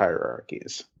race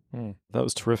hierarchies. That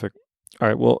was terrific. All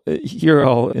right, well, here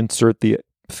I'll insert the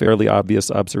fairly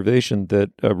obvious observation that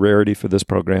a rarity for this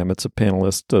program. It's a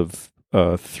panelist of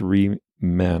 3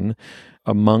 men.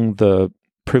 Among the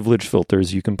privilege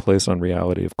filters you can place on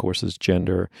reality, of course, is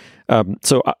gender.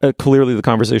 So clearly the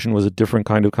conversation was a different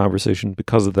kind of conversation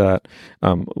because of that.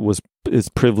 Is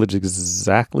privilege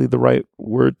exactly the right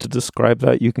word to describe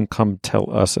that? You can come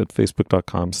tell us at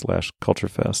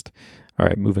facebook.com/culturefest. All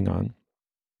right, moving on.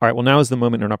 All right, well, now is the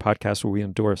moment in our podcast where we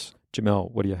endorse.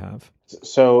 Jamel, what do you have?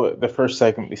 So the first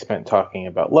segment we spent talking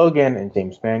about Logan and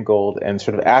James Mangold, and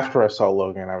sort of after I saw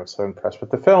Logan, I was so impressed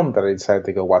with the film that I decided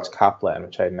to go watch Copland,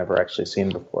 which I had never actually seen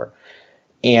before.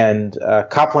 And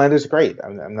Copland is great.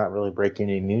 I'm not really breaking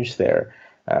any news there,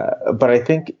 but I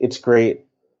think it's great.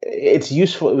 It's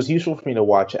useful. It was useful for me to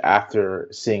watch after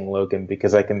seeing Logan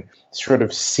because I can sort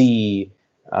of see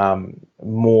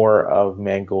more of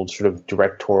Mangold's sort of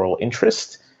directorial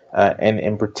interest. And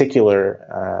in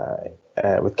particular,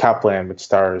 with Copland, which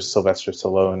stars Sylvester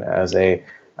Stallone as the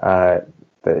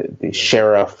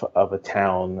sheriff of a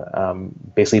town,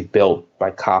 basically built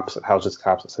by cops, that houses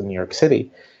cops in New York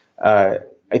City. I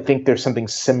think there's something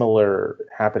similar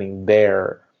happening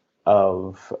there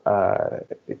of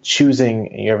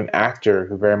choosing. You have an actor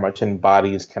who very much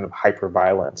embodies kind of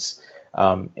hyperviolence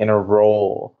in a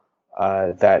role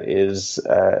that is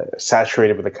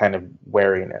saturated with a kind of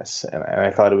wariness. And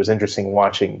I thought it was interesting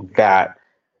watching that,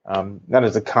 not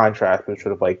as a contrast, but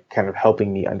sort of like kind of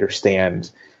helping me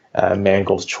understand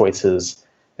Mangold's choices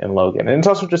in Logan. And it's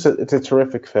also just it's a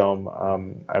terrific film.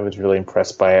 I was really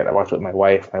impressed by it. I watched it with my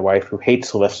wife. My wife, who hates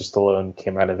Sylvester Stallone,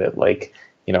 came out of it like,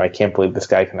 I can't believe this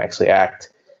guy can actually act.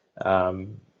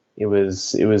 It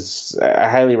was. I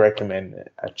highly recommend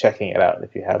checking it out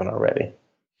if you haven't already.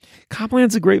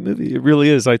 Copland's a great movie. It really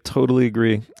is. I totally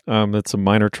agree. It's a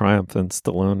minor triumph, and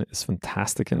Stallone is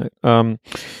fantastic in it.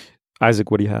 Isaac,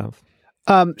 what do you have?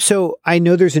 So I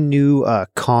know there's a new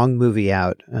Kong movie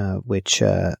out, which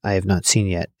I have not seen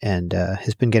yet, and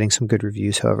has been getting some good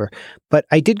reviews, however. But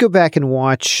I did go back and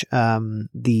watch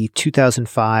the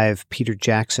 2005 Peter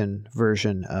Jackson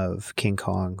version of King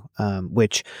Kong,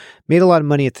 which made a lot of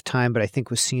money at the time, but I think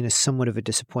was seen as somewhat of a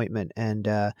disappointment. And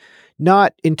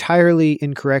not entirely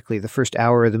incorrectly, the first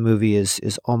hour of the movie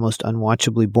is almost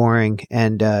unwatchably boring,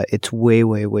 and it's way,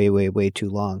 way, way, way, way too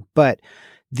long. But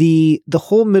the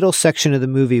whole middle section of the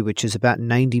movie, which is about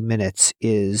 90 minutes,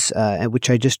 is which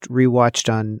I just rewatched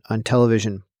on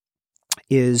television,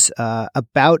 is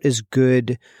about as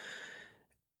good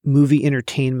movie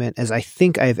entertainment as I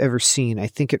think I've ever seen. I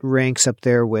think it ranks up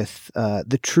there with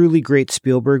the truly great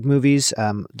Spielberg movies,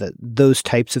 those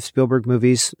types of Spielberg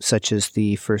movies, such as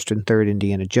the first and third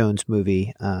Indiana Jones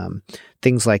movie,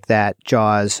 things like that,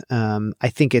 Jaws. I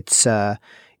think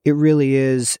it really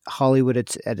is Hollywood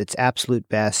at its absolute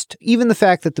best. Even the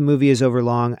fact that the movie is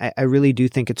overlong, I really do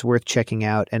think it's worth checking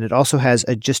out. And it also has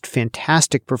a just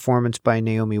fantastic performance by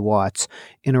Naomi Watts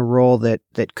in a role that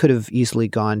could have easily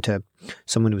gone to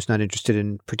someone who was not interested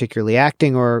in particularly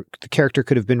acting, or the character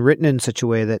could have been written in such a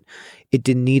way that it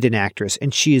didn't need an actress.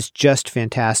 And she is just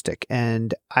fantastic.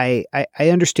 And I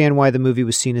understand why the movie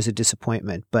was seen as a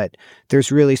disappointment, but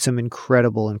there's really some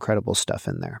incredible, incredible stuff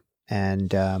in there.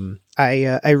 And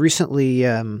I recently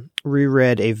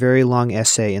reread a very long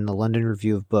essay in the London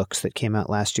Review of Books that came out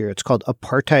last year. It's called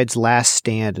Apartheid's Last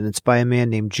Stand, and it's by a man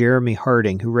named Jeremy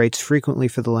Harding, who writes frequently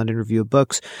for the London Review of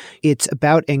Books. It's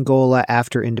about Angola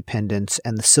after independence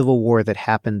and the civil war that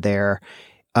happened there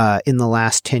in the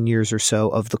last 10 years or so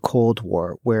of the Cold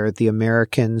War, where the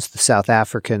Americans, the South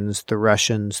Africans, the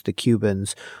Russians, the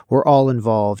Cubans were all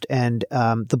involved. And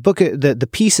the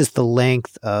piece is the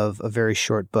length of a very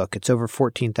short book. It's over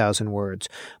 14,000 words,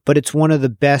 but it's one of the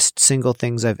best single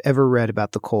things I've ever read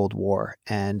about the Cold War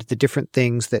and the different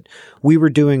things that we were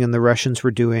doing and the Russians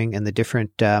were doing, and the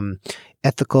different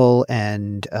ethical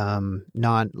and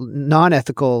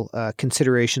non-ethical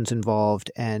considerations involved,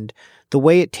 and the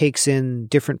way it takes in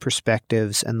different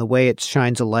perspectives, and the way it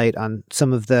shines a light on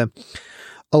some of the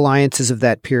alliances of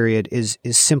that period is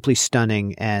simply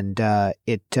stunning, and I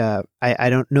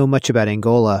don't know much about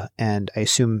Angola, and I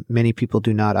assume many people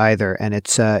do not either. And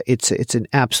it's an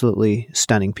absolutely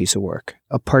stunning piece of work.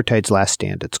 Apartheid's Last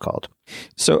Stand, it's called.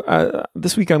 So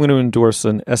this week I'm going to endorse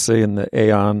an essay in the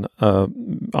Aeon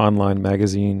online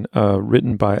magazine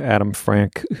written by Adam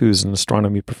Frank, who's an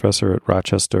astronomy professor at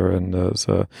Rochester and is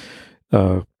a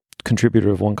contributor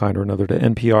of one kind or another to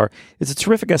NPR. It's a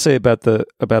terrific essay about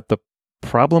the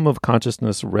problem of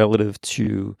consciousness relative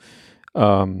to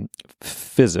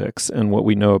physics and what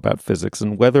we know about physics,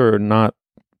 and whether or not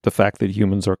the fact that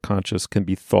humans are conscious can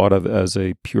be thought of as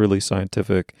a purely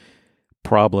scientific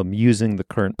problem using the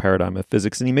current paradigm of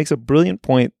physics. And he makes a brilliant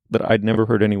point that I'd never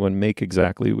heard anyone make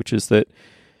exactly, which is that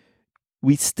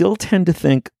we still tend to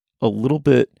think a little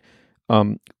bit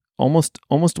almost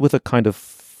with a kind of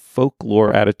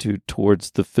folklore attitude towards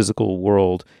the physical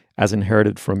world as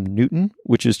inherited from Newton,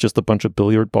 which is just a bunch of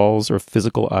billiard balls or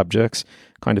physical objects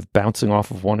kind of bouncing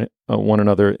off of one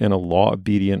another in a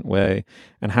law-obedient way.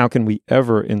 And how can we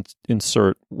ever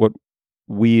insert what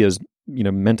we as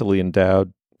mentally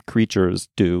endowed creatures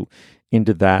do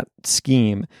into that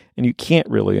scheme? And you can't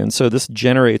really. And so this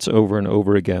generates over and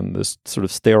over again this sort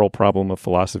of sterile problem of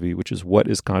philosophy, which is what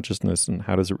is consciousness and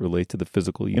how does it relate to the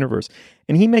physical universe?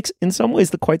 And he makes, in some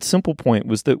ways, the quite simple point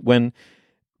was that when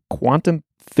quantum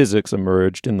physics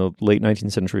emerged in the late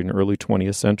 19th century and early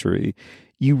 20th century,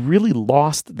 you really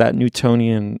lost that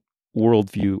Newtonian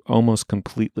worldview almost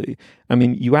completely. I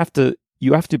mean, you have to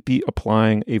be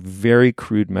applying a very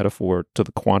crude metaphor to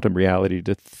the quantum reality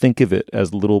to think of it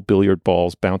as little billiard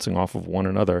balls bouncing off of one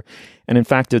another. And in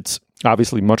fact, it's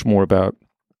obviously much more about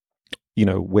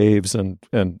waves and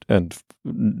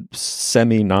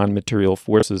semi non-material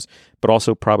forces, but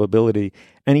also probability.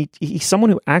 And he's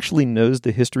someone who actually knows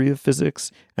the history of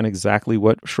physics and exactly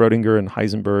what Schrödinger and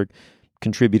Heisenberg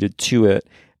contributed to it.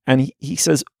 And he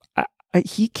says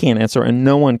he can't answer, and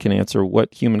no one can answer,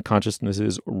 what human consciousness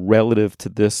is relative to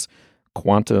this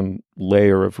quantum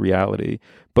layer of reality.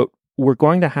 But we're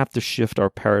going to have to shift our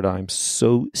paradigm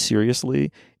so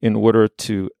seriously in order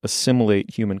to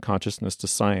assimilate human consciousness to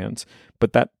science.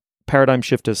 But that paradigm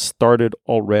shift has started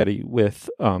already with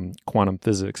quantum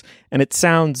physics. And it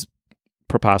sounds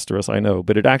preposterous, I know,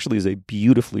 but it actually is a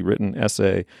beautifully written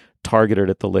essay targeted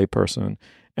at the layperson.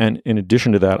 And in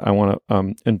addition to that, I want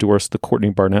to endorse the Courtney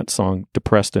Barnett song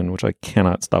Depreston, which I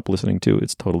cannot stop listening to.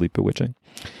 It's totally bewitching.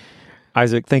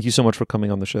 Isaac, thank you so much for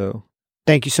coming on the show.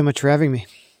 Thank you so much for having me.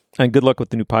 And good luck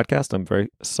with the new podcast. I'm very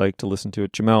psyched to listen to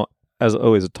it. Jamel, as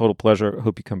always, a total pleasure. I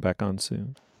hope you come back on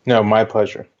soon. No, my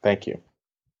pleasure. Thank you.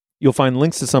 You'll find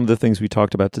links to some of the things we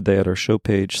talked about today at our show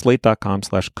page,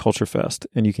 slate.com/culturefest.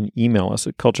 And you can email us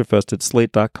at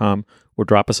culturefest@slate.com or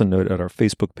drop us a note at our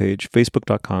Facebook page,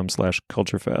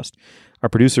 facebook.com/culturefest. Our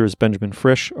producer is Benjamin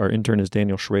Frisch. Our intern is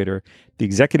Daniel Schrader. The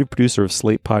executive producer of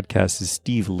Slate Podcasts is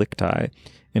Steve Lickteig.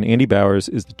 And Andy Bowers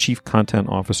is the chief content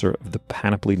officer of the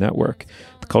Panoply Network.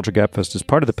 The Culture Gabfest is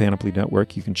part of the Panoply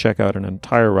Network. You can check out an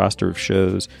entire roster of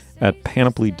shows at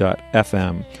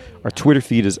panoply.fm. Our Twitter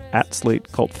feed is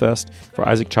 @SlateCultFest. For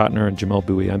Isaac Chotiner and Jamel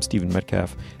Bowie, I'm Stephen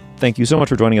Metcalf. Thank you so much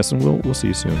for joining us, and we'll see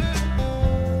you soon.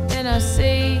 Then I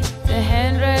see the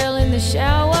handrail in the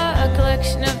shower, a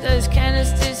collection of those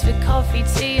canisters for coffee,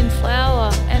 tea, and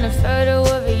flour, and a photo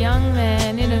of a young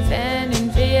man in a van in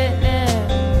Vietnam.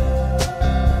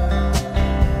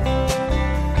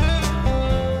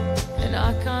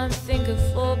 Think of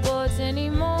floorboards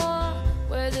anymore,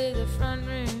 whether the front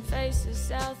room faces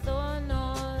south or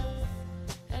north,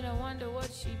 and I wonder what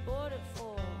she bought it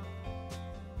for.